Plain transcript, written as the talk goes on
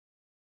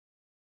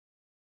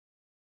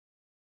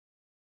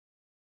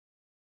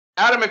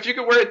Adam, if you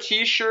could wear a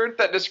t-shirt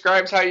that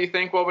describes how you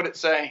think, what would it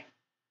say?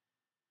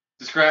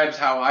 Describes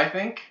how I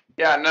think?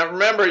 Yeah, now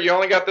remember, you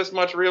only got this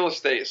much real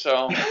estate,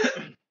 so.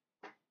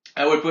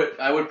 I would put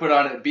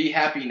on it, be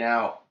happy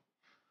now.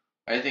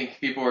 I think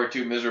people are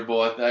too miserable.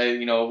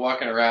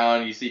 Walking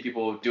around, you see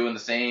people doing the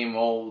same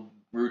old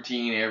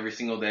routine every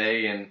single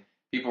day, and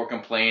people are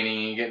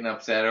complaining and getting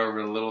upset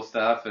over the little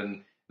stuff,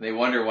 and they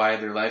wonder why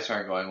their lives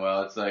aren't going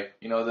well. It's like,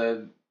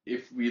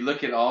 if we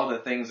look at all the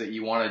things that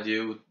you want to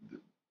do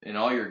and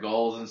all your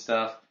goals and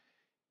stuff,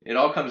 it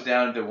all comes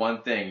down to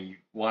one thing. You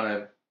want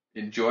to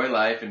enjoy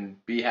life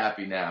and be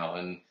happy now.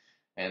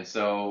 And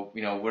so,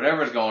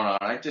 whatever's going on,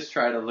 I just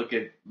try to look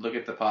at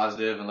the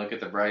positive and look at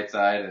the bright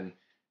side.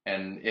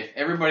 And if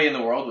everybody in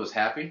the world was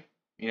happy,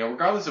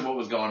 regardless of what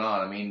was going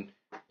on, I mean,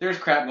 there's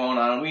crap going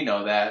on, and we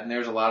know that, and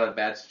there's a lot of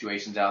bad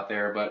situations out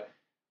there, but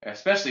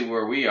especially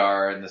where we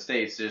are in the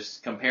States,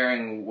 just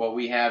comparing what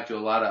we have to a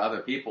lot of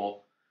other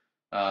people,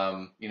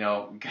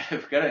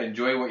 you've got to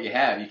enjoy what you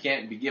have. You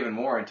can't be given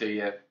more until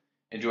you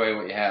enjoy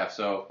what you have.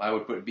 So I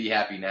would put "Be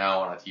Happy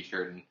Now" on a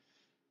T-shirt.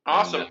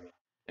 Awesome.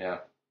 Yeah,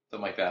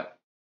 something like that.